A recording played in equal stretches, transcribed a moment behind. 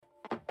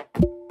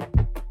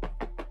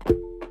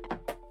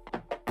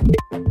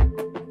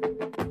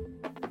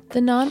The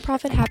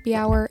Nonprofit Happy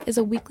Hour is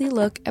a weekly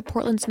look at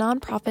Portland's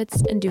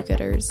nonprofits and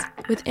do-gooders,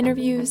 with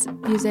interviews,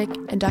 music,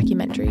 and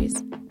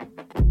documentaries.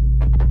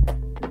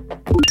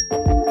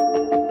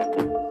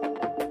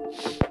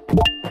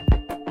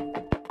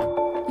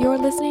 You're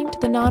listening to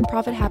the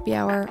Nonprofit Happy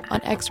Hour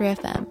on X-Ray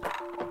FM,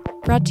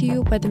 brought to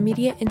you by the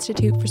Media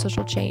Institute for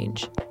Social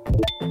Change,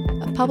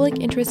 a public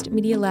interest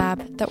media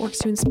lab that works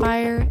to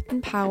inspire,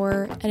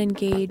 empower, and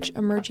engage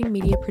emerging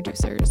media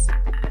producers.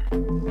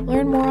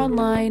 Learn more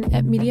online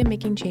at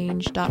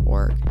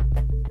MediaMakingChange.org.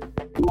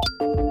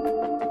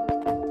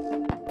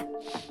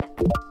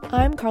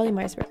 I'm Carly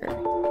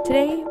Meisberger.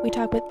 Today, we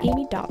talk with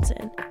Amy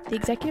Dotson, the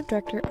Executive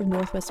Director of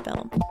Northwest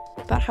Film,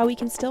 about how we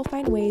can still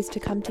find ways to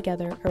come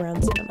together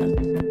around cinema.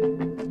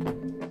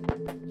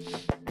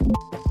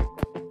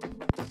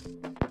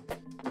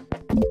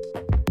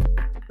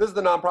 This is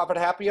the Nonprofit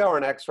Happy Hour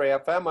on X-Ray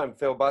FM. I'm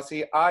Phil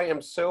Bussey. I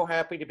am so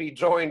happy to be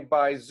joined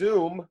by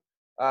Zoom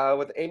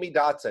with Amy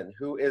Dotson,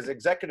 who is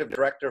Executive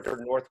Director for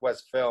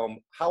Northwest Film.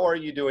 How are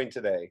you doing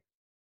today?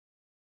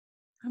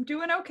 I'm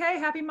doing okay.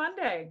 Happy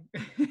Monday.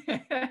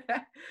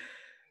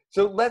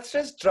 So let's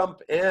just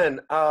jump in.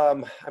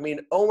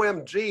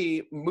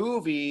 OMG,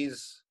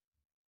 movies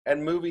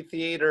and movie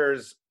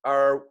theaters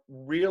are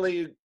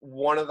really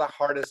one of the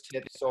hardest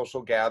hit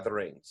social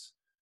gatherings.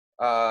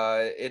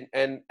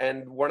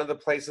 And one of the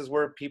places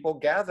where people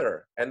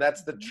gather, and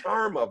that's the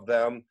charm of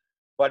them.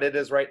 But it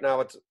is right now,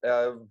 it's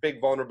a big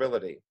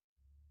vulnerability.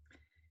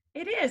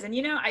 It is. And,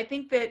 I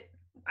think that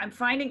I'm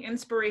finding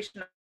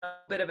inspiration a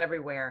bit of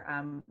everywhere,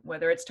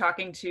 whether it's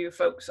talking to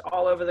folks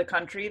all over the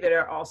country that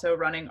are also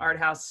running art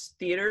house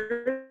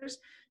theaters,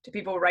 to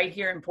people right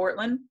here in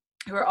Portland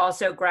who are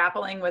also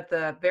grappling with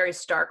the very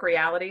stark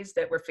realities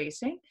that we're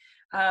facing,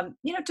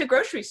 to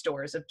grocery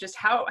stores of just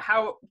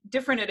how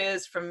different it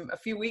is from a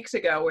few weeks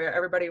ago where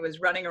everybody was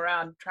running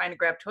around trying to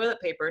grab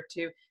toilet paper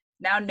to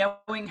now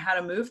knowing how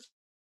to move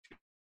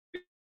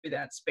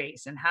that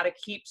space and how to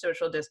keep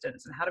social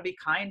distance and how to be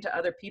kind to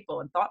other people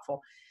and thoughtful.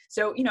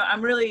 So,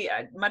 I'm really,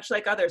 much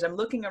like others, I'm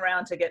looking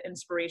around to get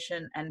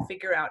inspiration and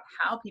figure out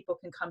how people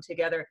can come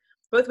together,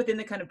 both within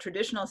the kind of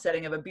traditional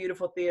setting of a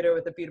beautiful theater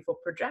with a beautiful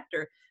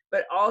projector,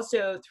 but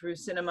also through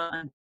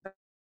cinema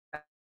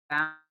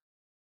and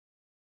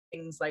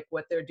things like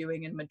what they're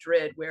doing in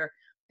Madrid, where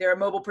there are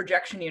mobile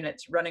projection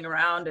units running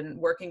around and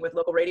working with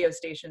local radio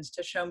stations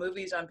to show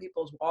movies on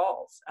people's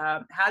walls.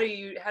 How do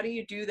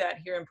you do that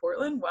here in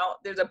Portland? Well,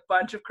 there's a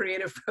bunch of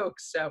creative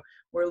folks, so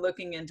we're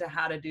looking into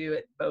how to do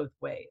it both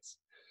ways.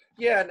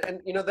 Yeah, and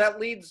that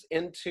leads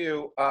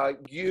into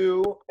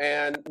you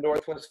and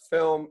Northwest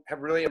Film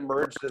have really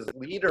emerged as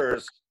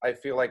leaders, I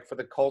feel like, for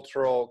the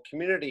cultural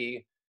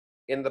community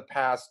in the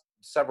past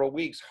several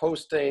weeks,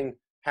 hosting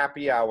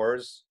happy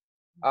hours.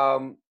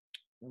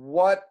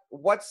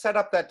 What set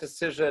up that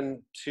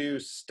decision to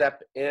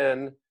step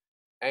in,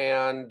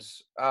 and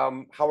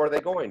how are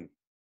they going?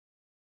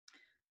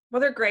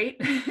 Well, they're great.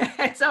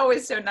 It's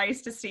always so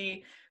nice to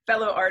see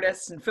fellow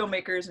artists and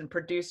filmmakers and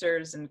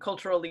producers and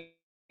cultural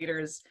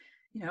leaders.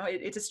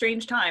 It's a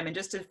strange time, and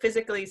just to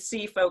physically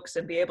see folks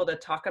and be able to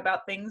talk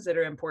about things that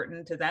are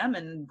important to them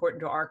and important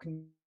to our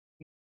community.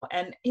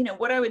 And,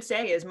 what I would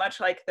say is, much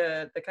like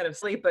the kind of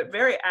sleep, but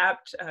very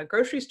apt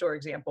grocery store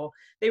example,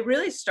 they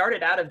really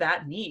started out of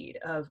that need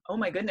of, oh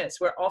my goodness,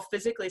 we're all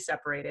physically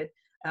separated.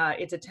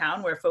 It's a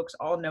town where folks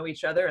all know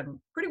each other and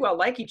pretty well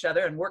like each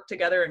other and work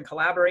together and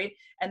collaborate.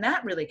 And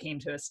that really came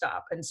to a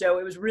stop. And so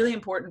it was really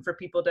important for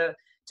people to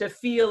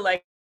feel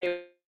like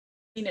they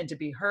and to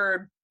be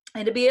heard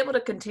and to be able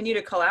to continue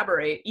to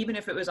collaborate, even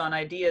if it was on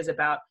ideas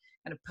about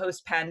kind of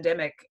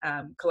post-pandemic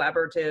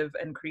collaborative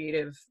and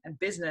creative and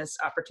business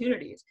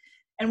opportunities.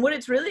 And what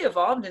it's really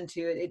evolved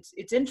into,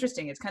 it's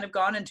interesting. It's kind of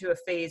gone into a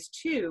phase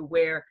two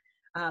where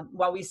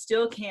while we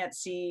still can't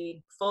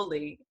see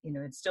fully,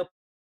 it's still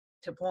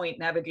to point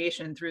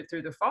navigation through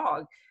the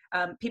fog.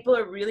 People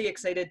are really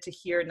excited to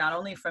hear not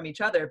only from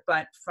each other,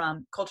 but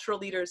from cultural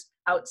leaders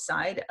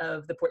outside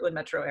of the Portland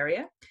metro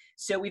area.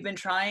 So we've been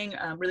trying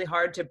really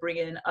hard to bring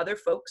in other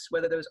folks,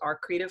 whether those are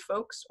creative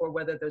folks or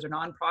whether those are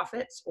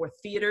nonprofits or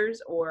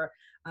theaters or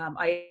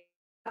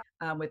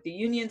with the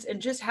unions,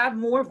 and just have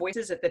more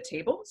voices at the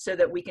table so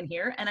that we can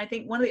hear. And I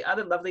think one of the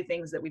other lovely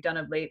things that we've done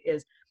of late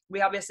is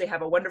we obviously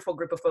have a wonderful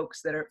group of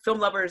folks that are film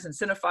lovers and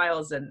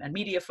cinephiles and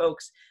media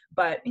folks,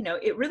 but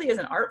it really is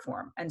an art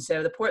form. And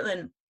so the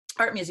Portland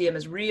Art Museum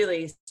is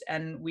really,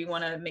 and we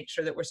want to make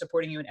sure that we're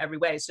supporting you in every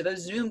way. So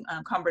those Zoom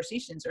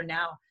conversations are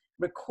now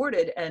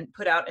recorded and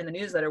put out in the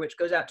newsletter, which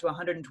goes out to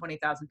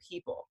 120,000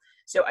 people.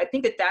 So I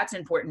think that that's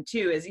important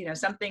too, is,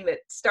 something that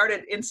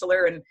started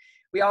insular and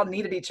we all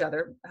needed each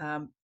other,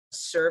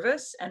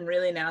 service, and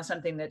really now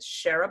something that's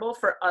shareable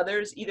for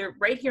others, either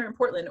right here in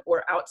Portland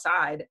or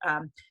outside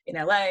in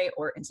LA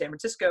or in San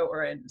Francisco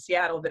or in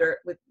Seattle, that are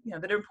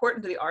that are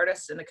important to the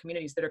artists and the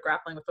communities that are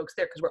grappling with folks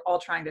there, because we're all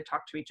trying to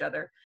talk to each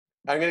other.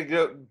 I'm going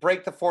to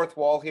break the fourth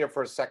wall here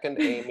for a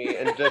second, Amy,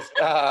 and just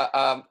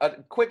a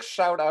quick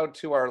shout out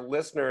to our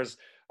listeners.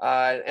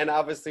 And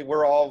obviously,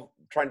 we're all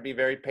trying to be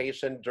very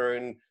patient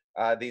during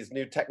these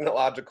new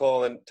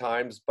technological and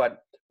times, but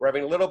we're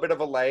having a little bit of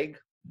a lag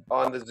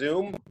on the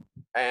Zoom.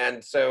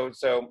 And so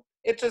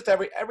it's just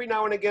every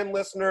now and again,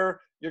 listener,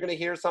 you're going to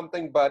hear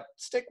something, but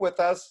stick with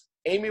us.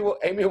 Amy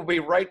will be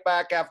right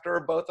back after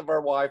both of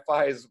our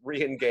Wi-Fi's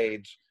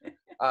re-engage.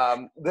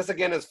 This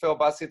again is Phil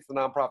Bussey. It's the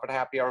Nonprofit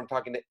Happy Hour. I'm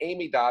talking to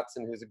Amy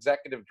Dotson, who's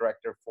executive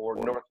director for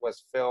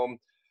Northwest Film.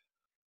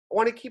 I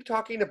want to keep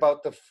talking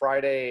about the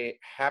Friday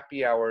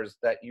happy hours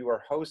that you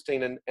are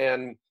hosting,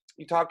 and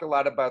you talked a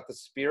lot about the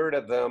spirit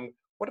of them.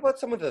 What about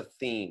some of the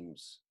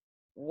themes?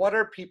 What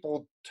are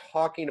people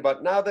talking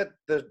about now that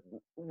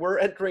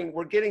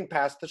we're getting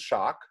past the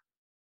shock,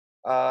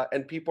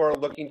 and people are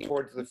looking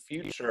towards the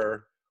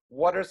future?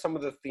 What are some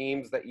of the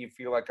themes that you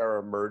feel like are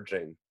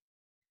emerging?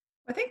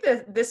 I think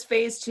that this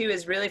phase 2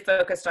 is really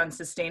focused on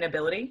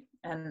sustainability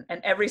and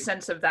every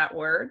sense of that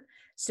word.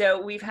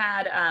 So we've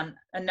had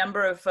a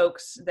number of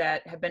folks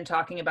that have been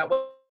talking about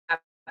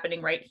what's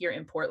happening right here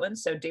in Portland.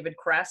 So David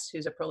Kress,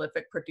 who's a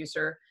prolific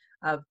producer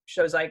of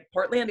shows like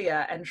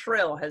Portlandia and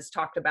Shrill, has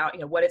talked about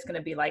what it's going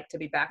to be like to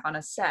be back on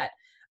a set.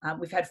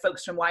 We've had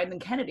folks from Wieden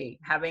Kennedy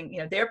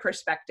having their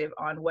perspective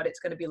on what it's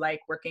going to be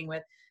like working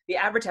with the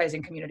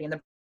advertising community and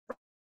the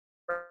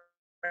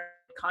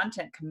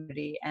content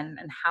community and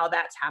how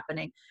that's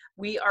happening.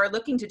 We are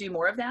looking to do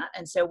more of that.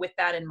 And so with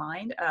that in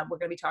mind, we're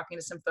going to be talking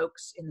to some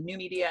folks in the new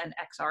media and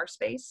XR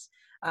space.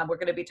 We're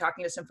going to be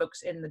talking to some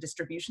folks in the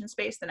distribution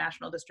space, the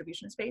national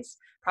distribution space,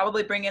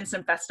 probably bring in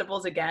some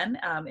festivals again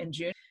in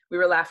June. We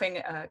were laughing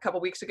a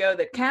couple weeks ago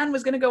that Cannes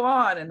was going to go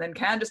on, and then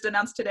Cannes just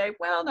announced today,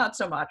 well, not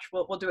so much.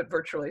 We'll do it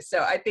virtually. So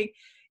I think,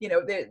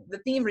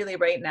 the theme really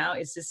right now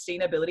is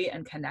sustainability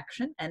and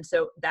connection. And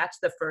so that's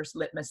the first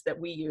litmus that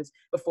we use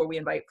before we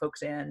invite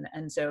folks in.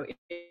 And so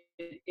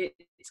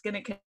it's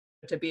going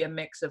to be a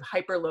mix of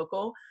hyper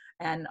local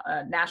and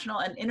national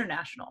and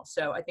international.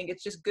 So I think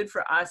it's just good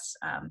for us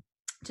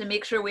to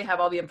make sure we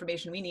have all the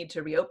information we need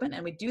to reopen,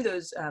 and we do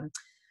those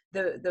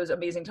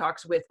amazing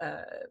talks with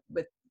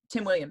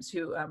Tim Williams,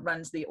 who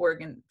runs the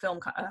Oregon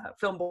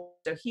Film Board.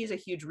 So he's a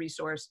huge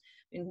resource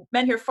and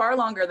been here far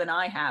longer than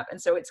I have,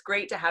 and so it's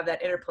great to have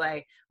that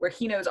interplay where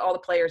he knows all the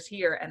players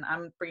here, and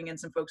I'm bringing in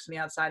some folks from the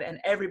outside. And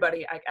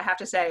everybody, I have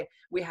to say,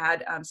 we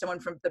had someone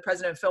from the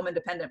president of Film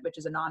Independent, which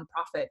is a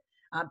nonprofit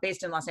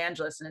based in Los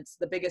Angeles, and it's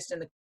the biggest in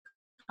the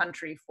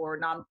country for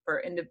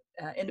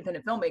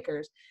independent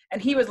filmmakers,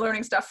 and he was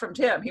learning stuff from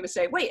Tim. He was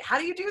saying, wait, how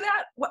do you do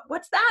that?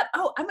 What's that?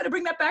 Oh, I'm going to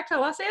bring that back to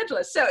Los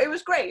Angeles. So it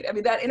was great. I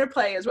mean, that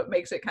interplay is what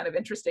makes it kind of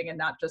interesting, and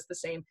not just the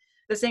same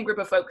group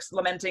of folks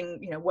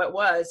lamenting what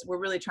was. We're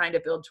really trying to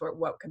build toward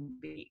what can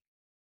be.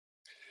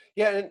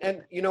 Yeah,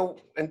 and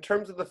in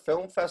terms of the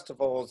film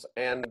festivals,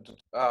 and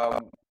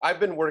I've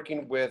been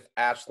working with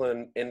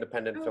Ashland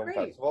Independent Film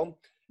Festival.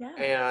 Yeah.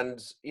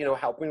 And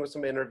helping with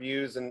some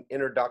interviews and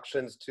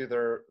introductions to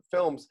their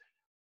films.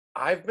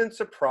 I've been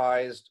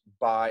surprised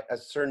by a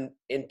certain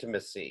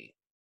intimacy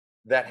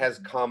that has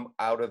come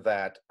out of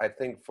that. I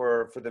think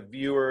for the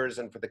viewers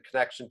and for the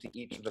connection to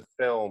each of the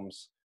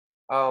films.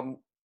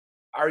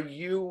 Are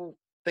you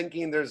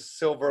thinking there's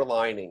silver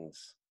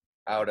linings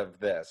out of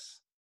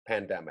this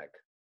pandemic?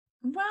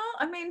 Well,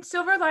 I mean,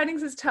 silver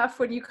linings is tough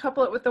when you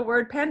couple it with the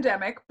word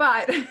pandemic,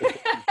 but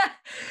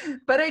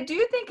but I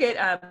do think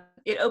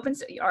it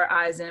opens our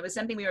eyes, and it was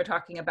something we were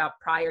talking about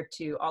prior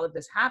to all of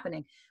this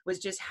happening, was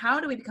just how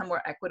do we become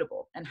more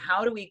equitable, and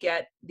how do we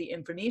get the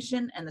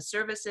information and the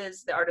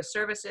services, the artist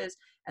services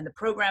and the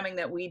programming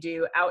that we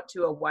do out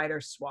to a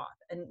wider swath.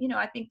 And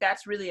I think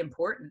that's really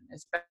important,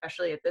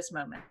 especially at this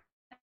moment,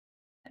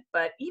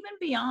 but even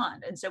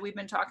beyond. And so we've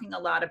been talking a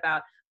lot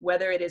about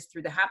whether it is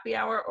through the happy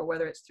hour or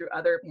whether it's through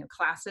other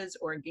classes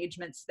or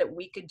engagements that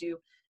we could do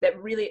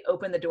that really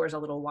open the doors a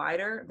little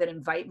wider, that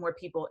invite more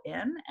people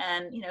in,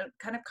 and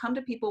kind of come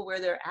to people where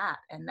they're at.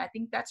 And I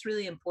think that's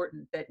really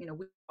important, that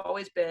we've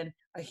always been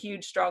a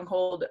huge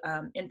stronghold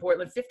in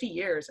Portland, 50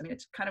 years. I mean,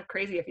 it's kind of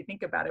crazy if you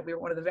think about it. We were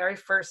one of the very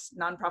first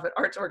nonprofit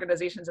arts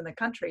organizations in the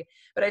country,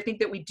 but I think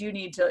that we do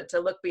need to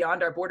look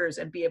beyond our borders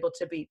and be able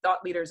to be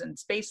thought leaders and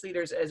space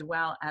leaders, as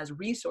well as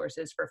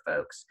resources for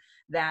folks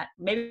that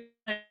maybe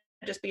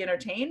just be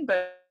entertained,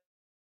 but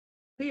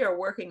we are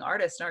working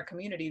artists in our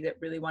community that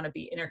really want to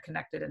be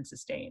interconnected and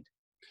sustained.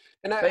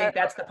 And I think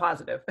that's the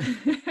positive,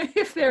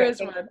 if there is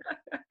one.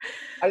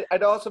 I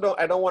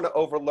don't want to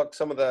overlook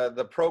some of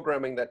the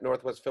programming that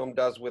Northwest Film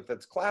does with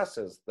its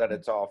classes that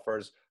it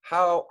offers.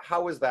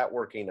 How is that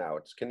working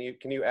out? Can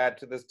you add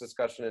to this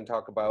discussion and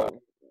talk about,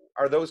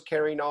 are those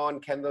carrying on?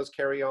 Can those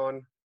carry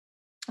on?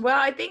 Well,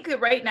 I think that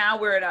right now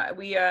we're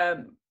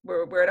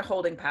at a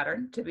holding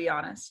pattern, to be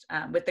honest,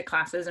 with the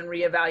classes and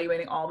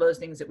reevaluating all those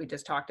things that we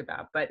just talked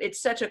about. But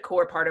it's such a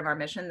core part of our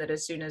mission that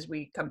as soon as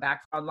we come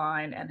back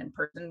online and in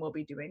person, we'll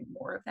be doing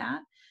more of that.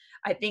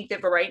 I think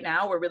that for right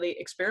now, we're really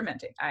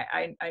experimenting.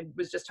 I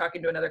was just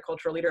talking to another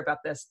cultural leader about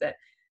this, that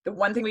The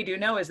one thing we do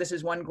know is this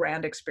is one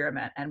grand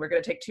experiment, and we're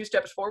going to take 2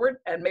 steps forward,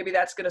 and maybe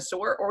that's going to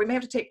soar, or we may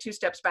have to take 2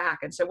 steps back.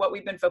 And so what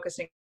we've been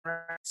focusing on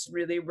is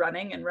really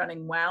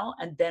running well,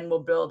 and then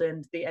we'll build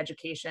into the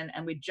education.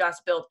 And we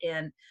just built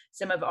in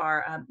some of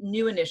our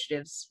new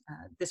initiatives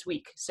this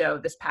week. So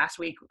this past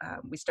week,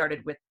 we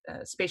started with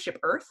Spaceship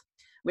Earth,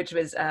 which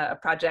was a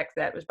project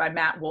that was by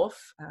Matt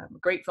Wolf, a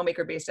great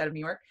filmmaker based out of New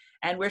York.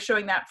 And we're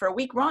showing that for a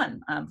week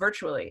run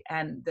virtually.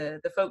 And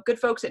the good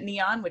folks at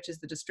Neon, which is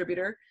the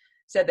distributor,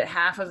 said that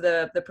half of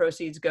the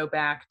proceeds go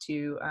back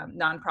to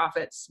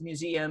nonprofits,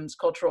 museums,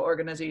 cultural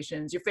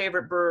organizations, your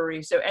favorite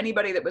brewery. So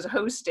anybody that was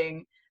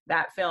hosting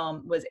that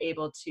film was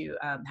able to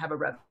have a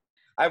revenue.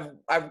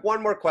 I've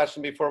one more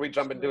question before we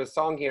jump into a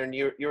song here, and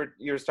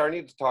you're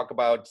starting to talk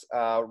about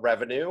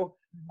revenue.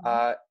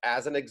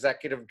 As an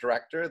executive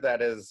director,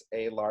 that is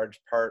a large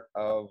part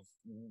of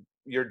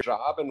your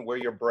job and where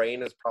your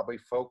brain is probably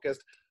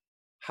focused.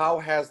 How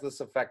has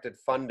this affected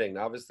funding?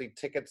 Obviously,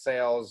 ticket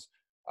sales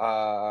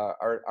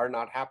are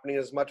not happening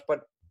as much,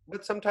 but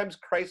sometimes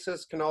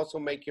crisis can also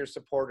make your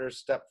supporters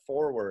step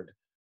forward.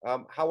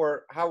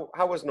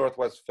 How is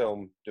Northwest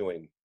Film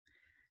doing?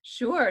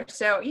 Sure.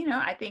 So,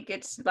 I think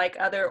it's like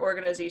other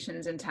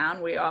organizations in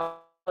town. We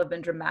all have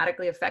been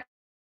dramatically affected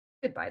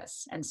by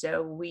this. And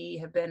so we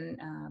have been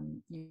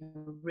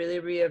really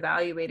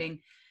reevaluating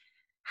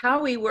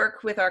how we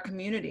work with our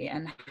community.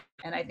 And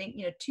I think,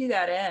 to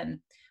that end,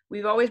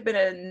 we've always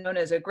been known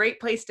as a great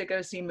place to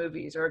go see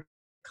movies or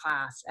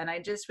class. And I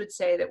just would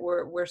say that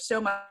we're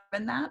so much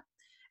in that.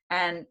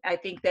 And I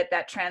think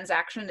that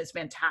transaction is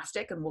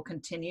fantastic, and we'll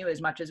continue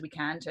as much as we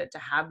can to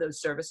have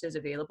those services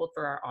available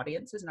for our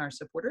audiences and our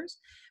supporters.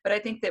 But I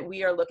think that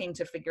we are looking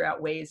to figure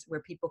out ways where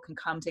people can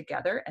come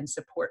together and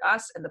support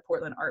us and the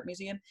Portland Art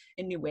Museum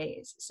in new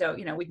ways. So,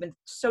 we've been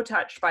so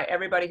touched by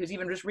everybody who's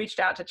even just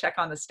reached out to check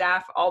on the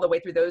staff, all the way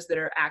through those that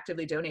are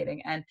actively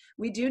donating. And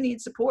we do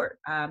need support.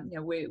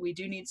 We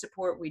do need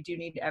support. We do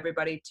need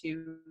everybody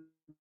to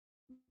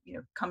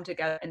come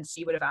together and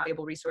see what a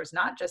valuable resource,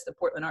 not just the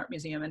Portland Art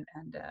Museum and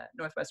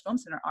Northwest Film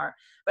Center are,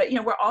 but,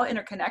 we're all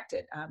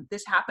interconnected.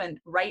 This happened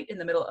right in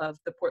the middle of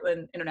the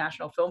Portland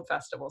International Film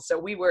Festival. So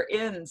we were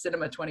in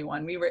Cinema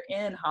 21, we were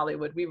in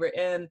Hollywood, we were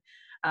in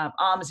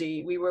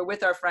OMSI, we were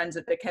with our friends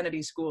at the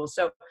Kennedy School.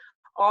 So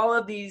all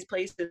of these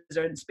places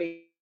are in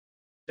space,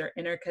 they're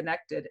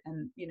interconnected.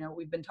 And,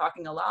 we've been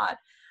talking a lot.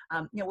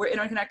 We're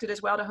interconnected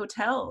as well to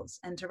hotels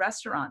and to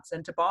restaurants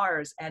and to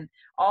bars and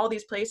all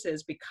these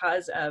places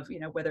because of,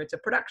 whether it's a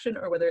production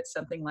or whether it's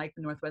something like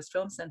the Northwest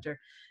Film Center.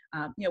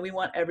 We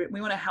want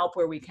to help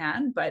where we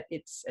can, but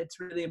it's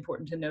really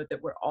important to note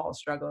that we're all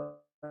struggling.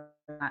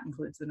 That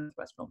includes the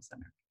Northwest Film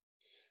Center.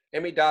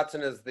 Amy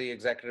Dotson is the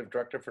executive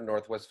director for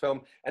Northwest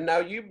Film, and now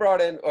you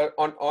brought in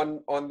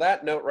on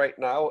that note right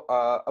now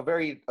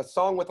a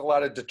song with a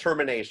lot of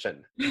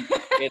determination in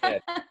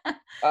it.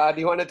 Do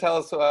you want to tell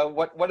us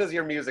what is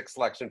your music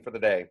selection for the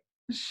day?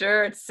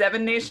 Sure, it's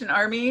Seven Nation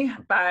Army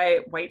by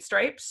White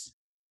Stripes.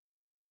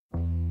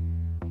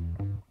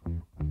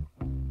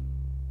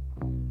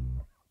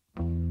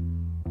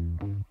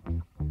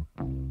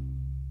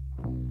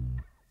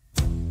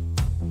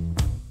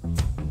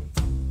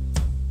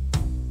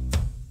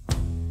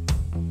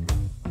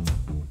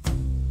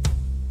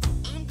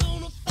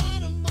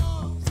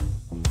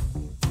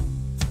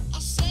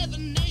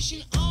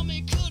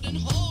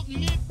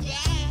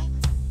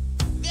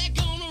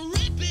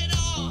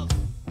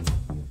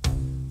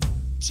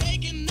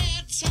 Taking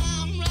their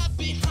time right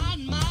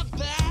behind my back.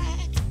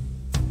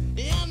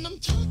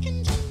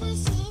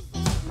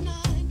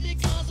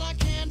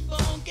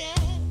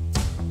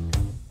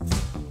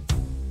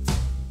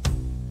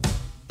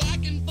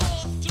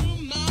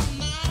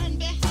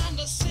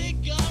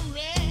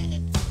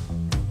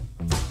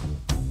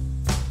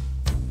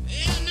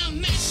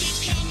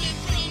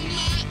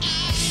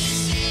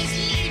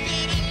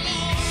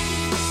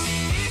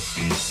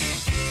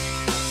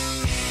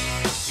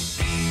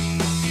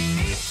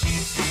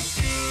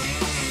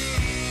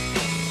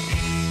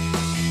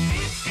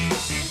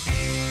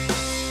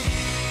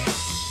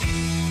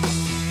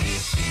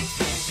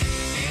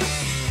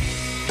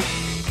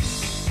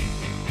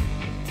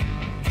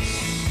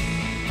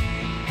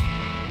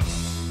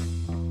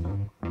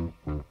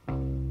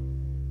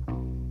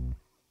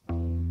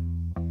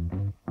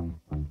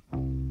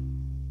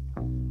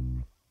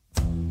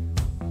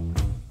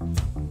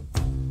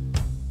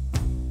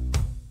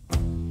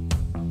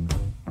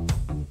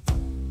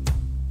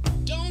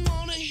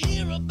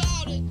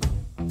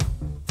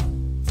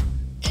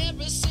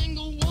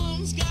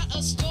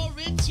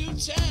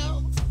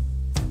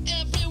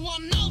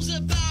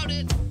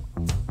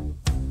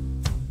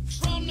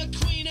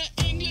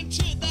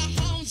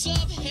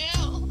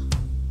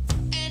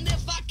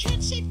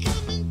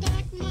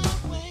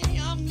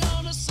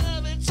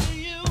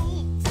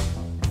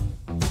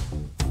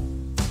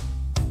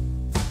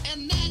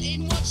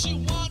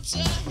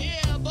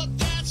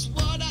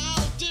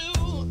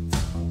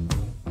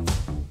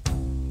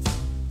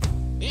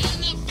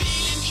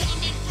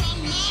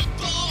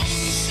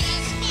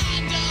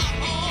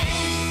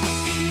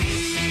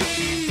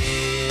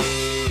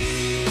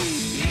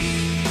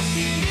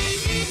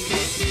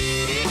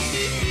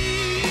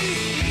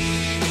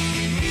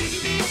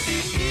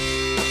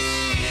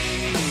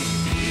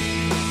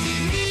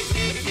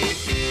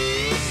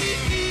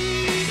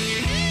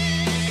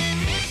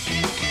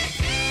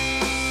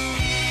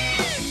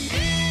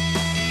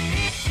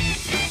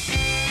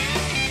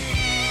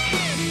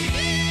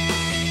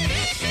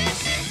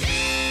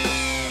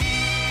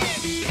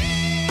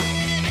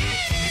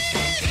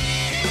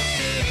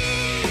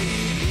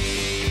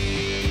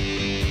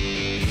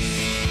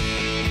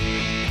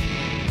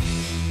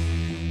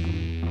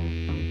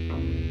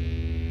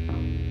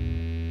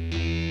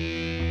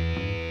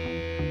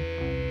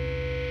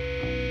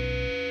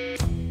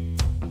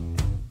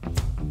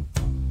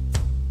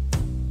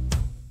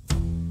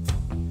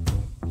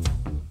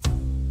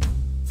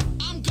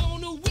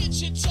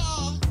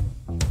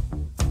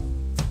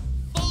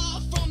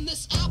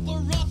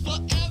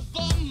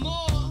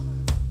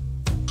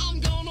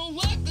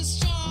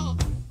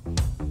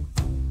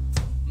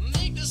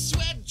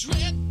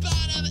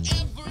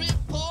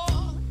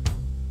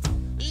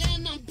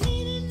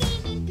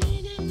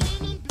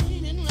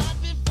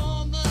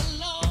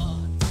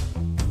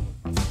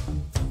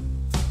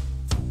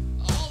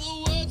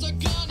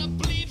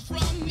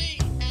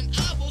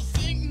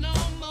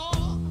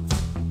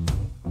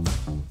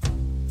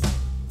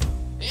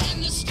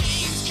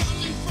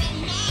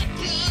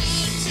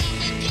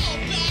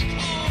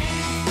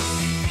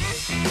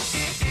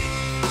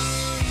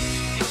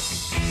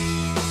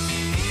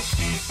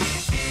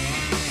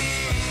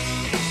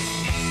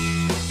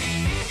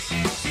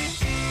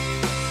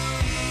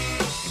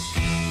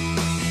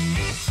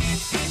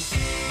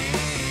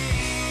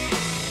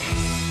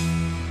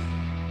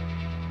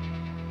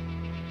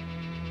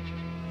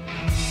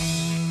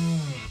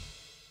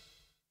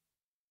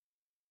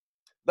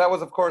 that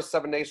was, of course,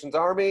 Seven Nations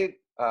Army.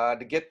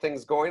 To get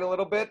things going a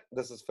little bit,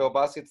 this is Phil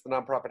Bussey. It's the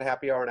Nonprofit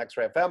Happy Hour on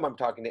X-Ray FM. I'm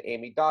talking to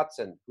Amy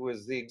Dotson, who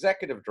is the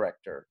executive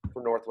director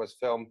for Northwest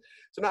Film.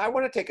 So now I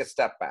want to take a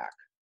step back.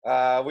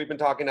 We've been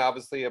talking,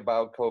 obviously,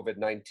 about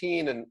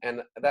COVID-19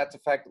 and that's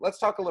effect. Let's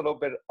talk a little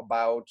bit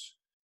about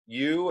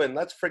you, and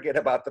let's forget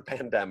about the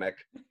pandemic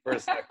for a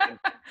second.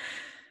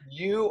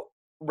 You,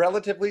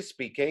 relatively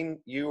speaking,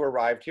 you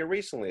arrived here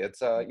recently.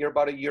 You're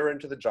about a year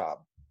into the job.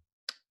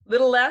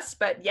 Little less,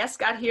 but yes,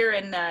 got here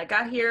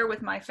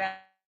with my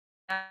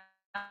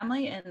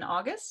family in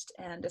August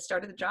and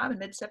started the job in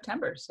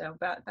mid-September. So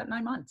about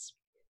 9 months.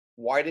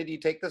 Why did you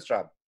take this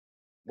job?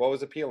 What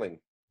was appealing?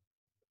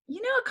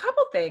 A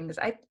couple things.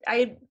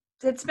 I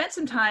had spent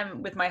some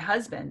time with my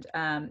husband.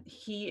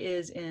 He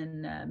is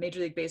in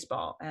Major League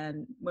Baseball,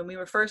 and when we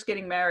were first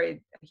getting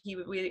married,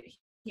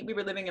 we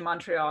were living in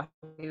Montreal.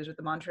 He was with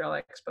the Montreal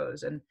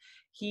Expos, and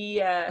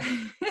he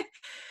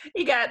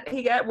he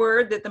got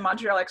word that the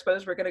Montreal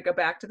Expos were going to go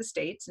back to the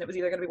States, and it was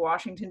either going to be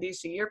Washington,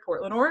 D.C. or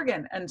Portland,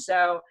 Oregon. And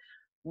so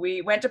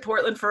we went to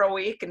Portland for a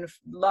week and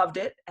loved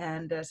it,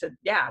 and said,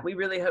 yeah, we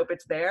really hope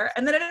it's there.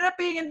 And then it ended up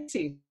being in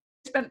D.C.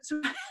 Spent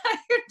some time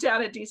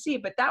down at D.C.,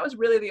 but that was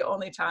really the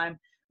only time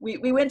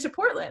we went to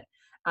Portland,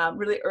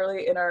 really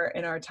early in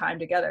our time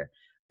together.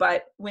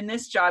 But when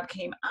this job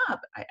came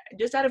up,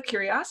 just out of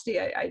curiosity,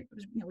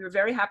 we were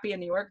very happy in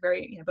New York,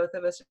 both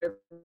of us are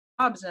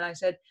jobs. And I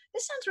said,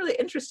 this sounds really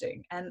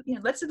interesting. And,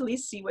 let's at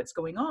least see what's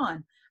going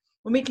on.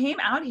 When we came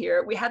out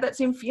here, we had that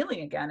same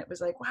feeling again. It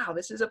was like, wow,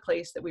 this is a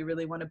place that we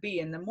really want to be.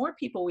 And the more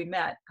people we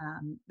met,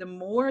 the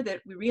more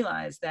that we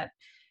realized that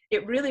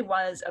it really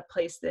was a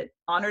place that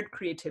honored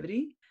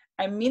creativity.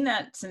 I mean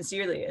that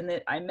sincerely. And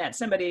that I met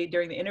somebody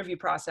during the interview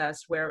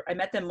process where I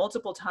met them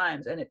multiple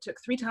times, and it took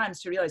 3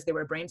 times to realize they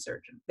were a brain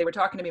surgeon. They were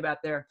talking to me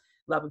about their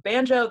love of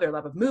banjo, their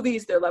love of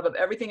movies, their love of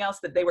everything else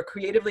that they were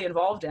creatively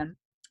involved in.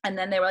 And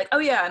then they were like, oh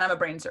yeah, and I'm a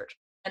brain surgeon.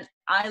 And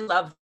I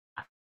love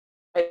that.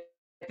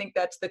 I think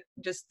that's the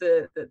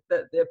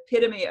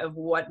epitome of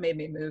what made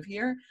me move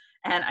here.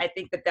 And I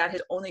think that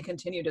has only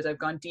continued as I've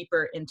gone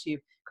deeper into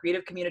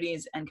creative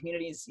communities and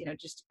communities,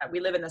 we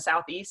live in the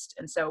Southeast.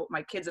 And so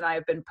my kids and I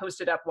have been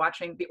posted up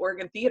watching the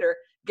Oregon Theater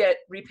get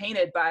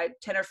repainted by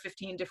 10 or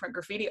 15 different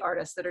graffiti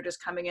artists that are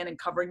just coming in and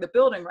covering the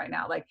building right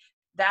now. Like,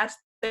 that's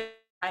the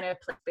kind of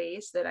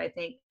place that I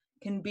think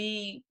can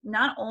be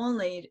not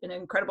only an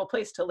incredible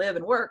place to live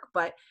and work,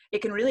 but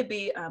it can really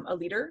be a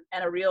leader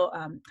and a real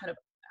kind of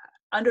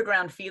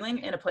underground feeling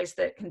in a place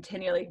that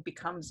continually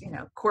becomes,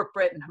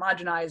 corporate and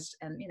homogenized.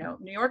 And,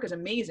 New York is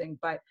amazing,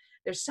 but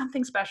there's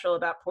something special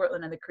about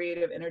Portland and the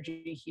creative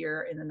energy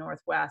here in the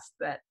Northwest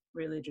that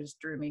really just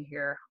drew me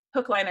here.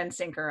 Hook, line, and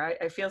sinker.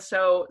 I feel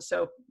so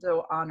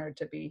honored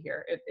to be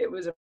here. It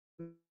was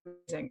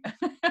amazing.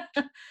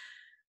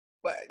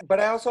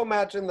 But I also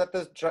imagine that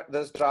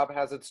this job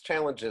has its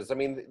challenges. I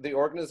mean, the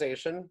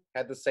organization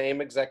had the same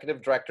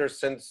executive director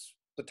since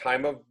the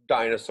time of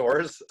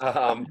dinosaurs,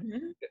 a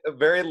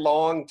very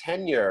long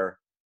tenure,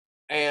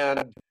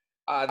 and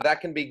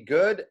that can be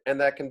good and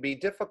that can be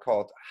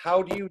difficult.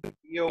 How do you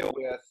deal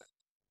with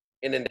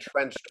an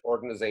entrenched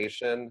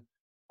organization,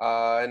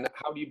 and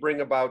how do you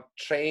bring about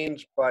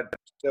change but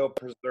still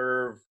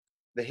preserve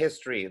the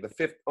history,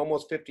 the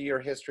almost 50-year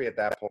history at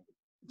that point?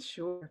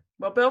 Sure.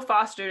 Well, Bill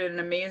Foster did an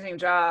amazing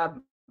job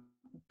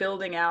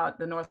building out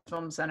the North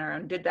Film Center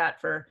and did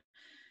that for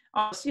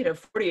almost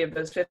 40 of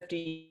those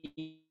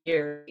 50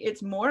 years.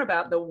 It's more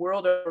about the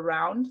world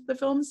around the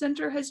film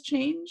center has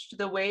changed.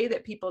 The way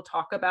that people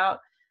talk about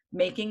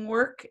making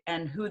work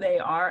and who they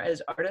are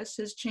as artists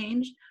has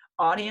changed.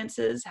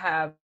 Audiences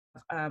have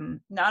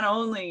not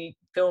only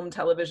film,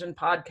 television,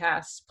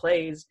 podcasts,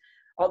 plays,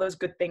 all those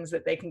good things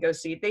that they can go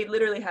see. They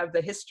literally have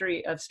the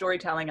history of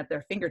storytelling at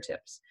their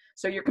fingertips.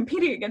 So you're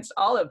competing against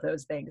all of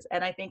those things.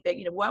 And I think that,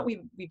 what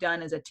we've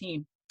done as a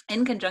team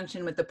in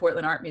conjunction with the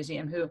Portland Art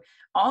Museum, who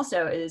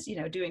also is,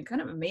 doing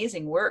kind of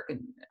amazing work.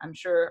 And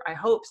I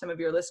hope some of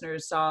your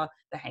listeners saw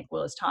the Hank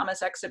Willis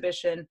Thomas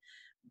exhibition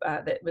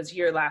that was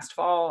here last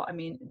fall. I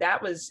mean,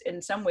 that was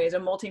in some ways a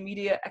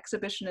multimedia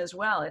exhibition as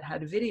well. It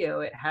had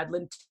video, it had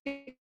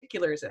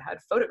lenticulars, it had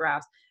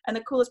photographs. And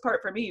the coolest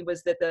part for me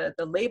was that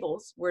the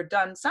labels were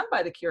done, some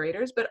by the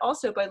curators, but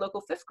also by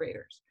local 5th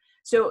graders.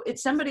 So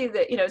it's somebody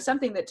that,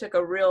 something that took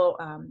a real,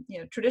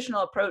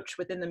 traditional approach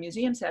within the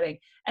museum setting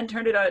and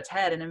turned it on its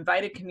head and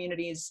invited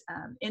communities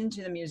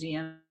into the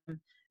museum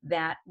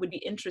that would be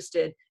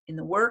interested in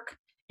the work,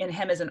 in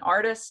him as an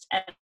artist,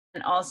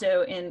 and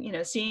also in,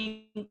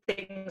 seeing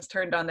things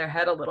turned on their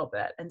head a little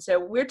bit. And so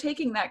we're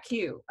taking that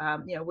cue.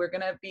 We're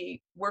going to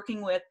be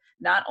working with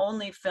not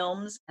only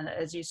films, and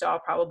as you saw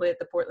probably at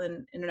the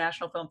Portland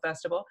International Film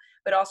Festival,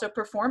 but also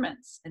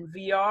performance and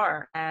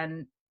VR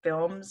and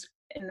films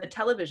in the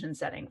television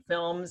setting,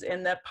 films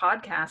in the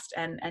podcast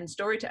and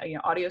storytelling,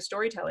 audio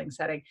storytelling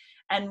setting,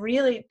 and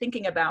really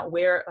thinking about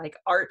where like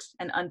art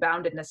and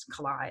unboundedness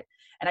collide.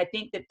 And I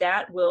think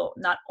that will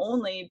not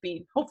only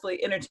be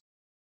hopefully entertaining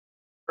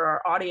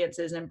our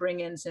audiences and bring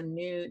in some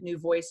new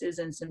voices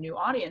and some new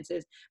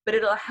audiences, but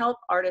it'll help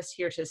artists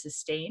here to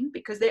sustain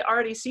because they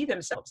already see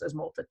themselves as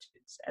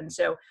multitudes. And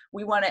so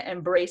we want to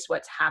embrace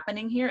what's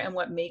happening here and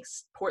what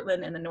makes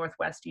Portland and the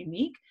Northwest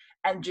unique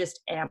and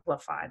just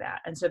amplify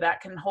that. And so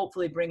that can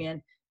hopefully bring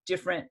in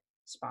different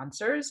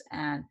sponsors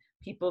and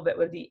people that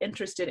would be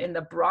interested in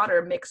the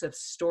broader mix of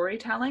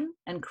storytelling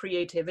and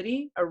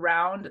creativity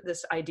around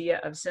this idea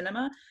of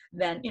cinema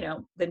than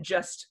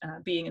just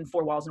being in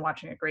four walls and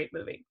watching a great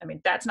movie. I mean,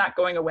 that's not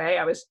going away.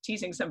 I was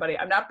teasing somebody,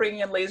 I'm not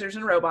bringing in lasers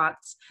and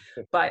robots,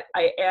 but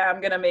I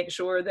am going to make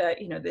sure that,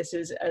 this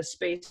is a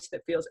space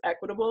that feels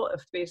equitable, a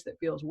space that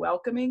feels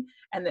welcoming,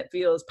 and that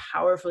feels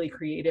powerfully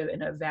creative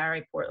in a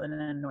very Portland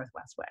and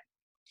Northwest way.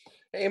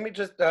 Amy,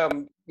 just,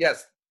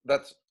 yes,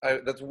 that's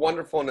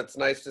wonderful, and it's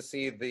nice to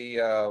see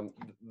the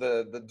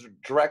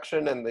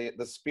direction and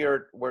the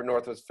spirit where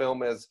Northwest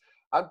Film is.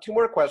 Two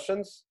more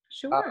questions.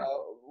 Sure.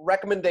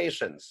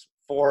 Recommendations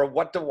for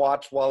what to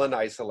watch while in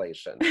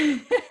isolation.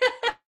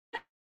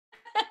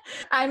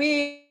 I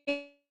mean,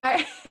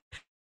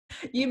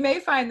 you may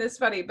find this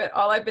funny, but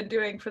all I've been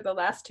doing for the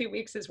last 2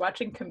 weeks is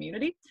watching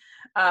Community.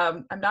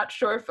 I'm not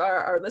sure if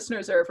our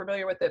listeners are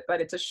familiar with it, but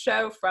it's a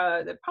show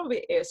that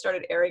probably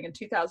started airing in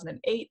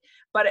 2008,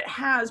 but it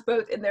has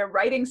both in their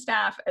writing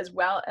staff as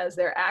well as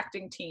their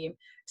acting team,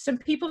 some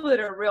people that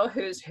are real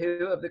who's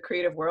who of the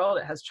creative world.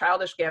 It has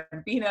Childish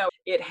Gambino.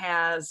 It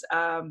has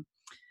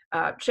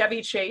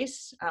Chevy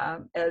Chase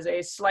as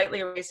a slightly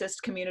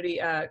racist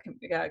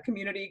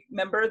community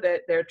member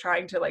that they're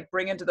trying to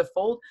bring into the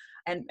fold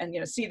and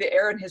see the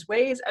error in his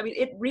ways. I mean,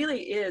 it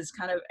really is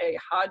kind of a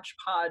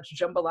hodgepodge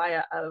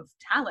jambalaya of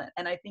talent,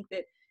 and I think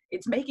that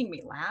it's making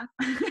me laugh.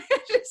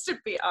 Just to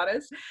be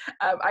honest,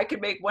 I could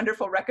make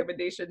wonderful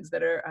recommendations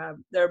that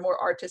are more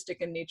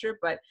artistic in nature,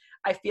 but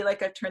I feel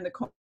like I've turned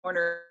the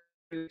corner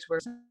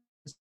towards.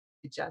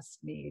 You just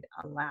need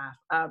a laugh.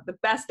 The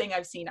best thing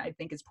I've seen, I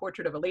think, is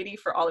Portrait of a Lady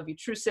for all of you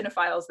true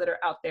cinephiles that are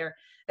out there.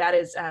 That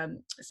is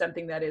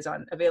something that is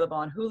available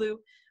on Hulu.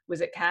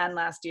 Was at Cannes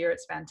last year.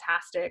 It's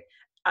fantastic.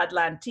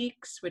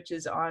 Atlantiques, which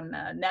is on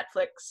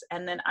Netflix.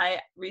 And then I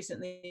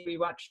recently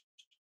rewatched,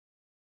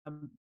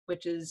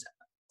 which is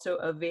also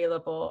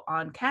available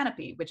on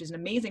Canopy, which is an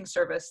amazing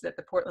service that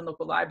the Portland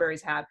local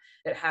libraries have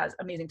that has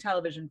amazing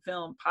television,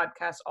 film,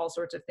 podcasts, all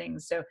sorts of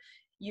things. So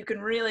you can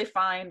really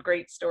find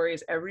great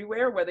stories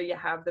everywhere, whether you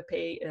have the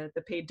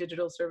paid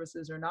digital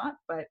services or not.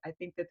 But I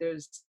think that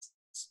there's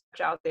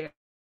much out there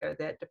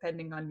that,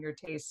 depending on your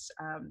tastes,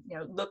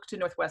 look to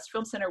Northwest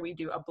Film Center. We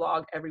do a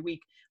blog every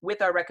week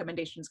with our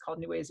recommendations called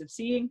New Ways of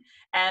Seeing,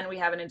 and we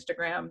have an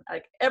Instagram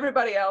like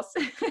everybody else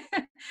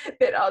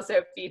that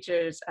also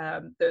features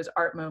those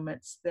art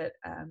moments that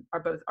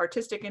are both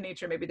artistic in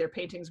nature. Maybe they're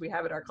paintings we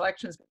have at our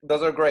collections.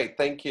 Those are great.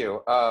 Thank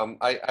you.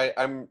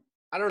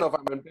 I don't know if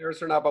I'm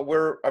embarrassed or not, but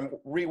I'm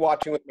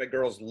rewatching with my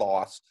girls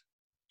Lost.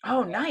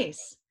 Oh,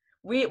 nice.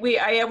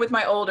 I am with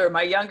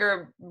my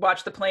younger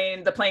watched the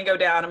plane go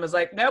down and was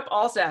like, nope,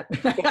 all set.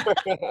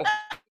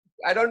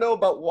 I don't know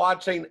about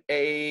watching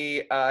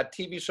a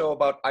TV show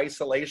about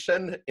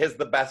isolation is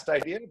the best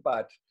idea,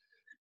 but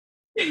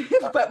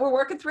but we're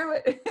working through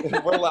it.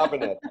 We're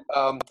loving it.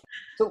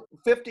 So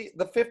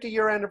the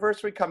 50-year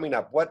anniversary coming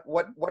up. What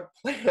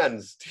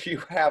plans do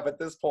you have at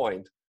this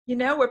point?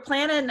 We're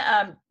planning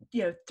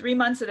 3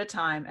 months at a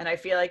time, and I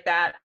feel like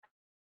that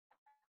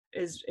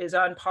is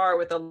on par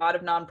with a lot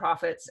of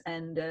nonprofits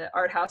and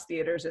art house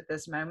theaters at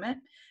this moment,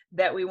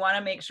 that we want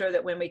to make sure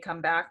that when we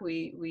come back,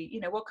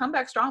 we'll come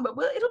back strong, but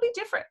it'll be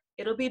different.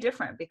 It'll be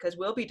different because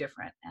we'll be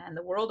different and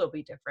the world will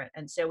be different.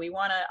 And so we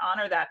want to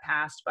honor that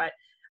past, but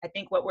I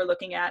think what we're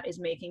looking at is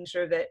making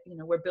sure that,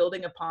 we're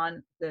building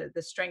upon the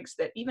strengths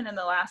that even in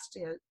the last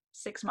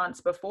 6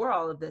 months before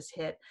all of this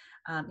hit,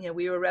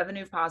 we were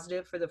revenue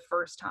positive for the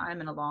first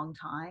time in a long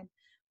time.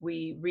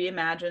 We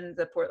reimagined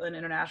the Portland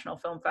International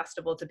Film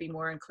Festival to be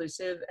more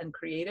inclusive and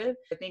creative.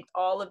 I think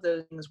all of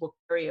those things will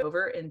carry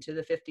over into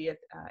the 50th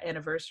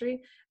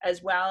anniversary,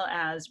 as well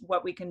as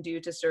what we can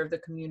do to serve the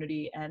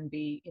community and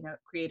be,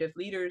 creative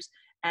leaders.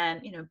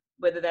 And,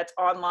 whether that's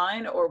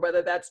online or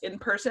whether that's in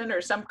person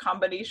or some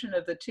combination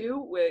of the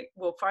two,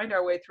 we'll find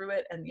our way through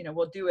it, and,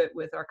 we'll do it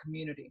with our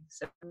community.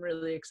 So I'm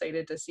really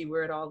excited to see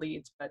where it all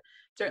leads. But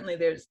certainly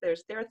there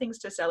are things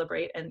to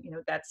celebrate, and,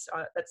 that's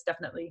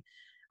definitely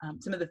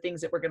some of the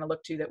things that we're going to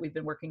look to that we've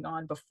been working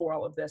on before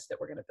all of this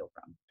that we're going to build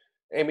from.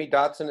 Amy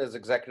Dotson is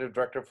Executive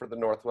Director for the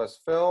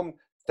Northwest Film.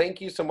 Thank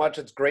you so much.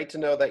 It's great to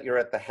know that you're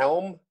at the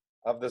helm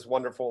of this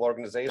wonderful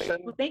organization.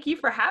 Well, thank you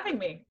for having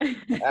me.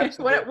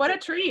 Absolutely. what a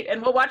treat.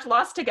 And we'll watch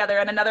Lost together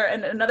in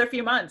another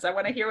few months. I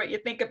want to hear what you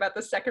think about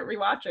the second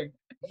rewatching.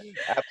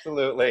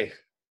 Absolutely.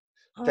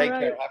 Take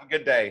care. Have a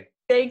good day.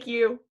 Thank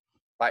you.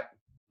 Bye.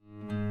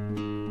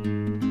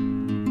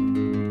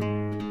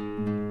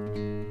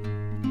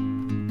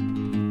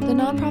 The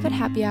Nonprofit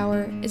Happy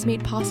Hour is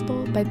made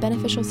possible by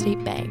Beneficial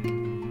State Bank,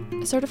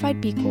 a certified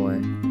B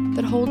Corp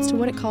that holds to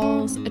what it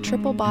calls a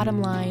triple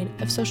bottom line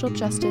of social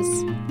justice,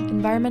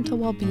 environmental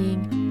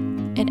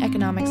well-being, and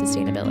economic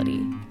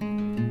sustainability.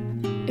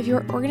 If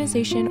your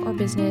organization or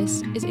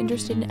business is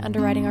interested in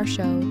underwriting our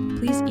show,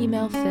 please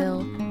email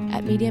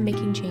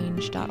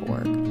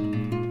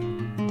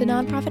phil@mediamakingchange.org. The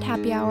Nonprofit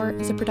Happy Hour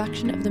is a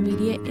production of the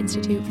Media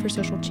Institute for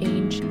Social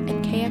Change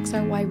and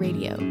KXRY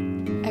Radio,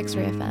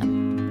 X-Ray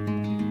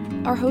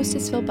FM. Our host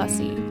is Phil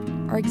Bussey.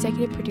 Our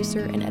executive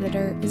producer and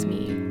editor is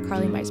me,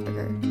 Carly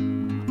Meisberger.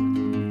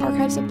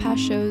 Archives of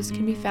past shows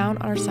can be found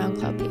on our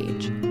SoundCloud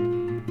page.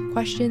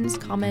 Questions,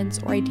 comments,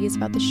 or ideas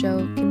about the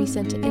show can be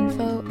sent to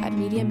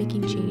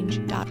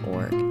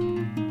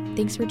info@mediamakingchange.org.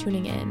 Thanks for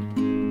tuning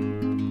in.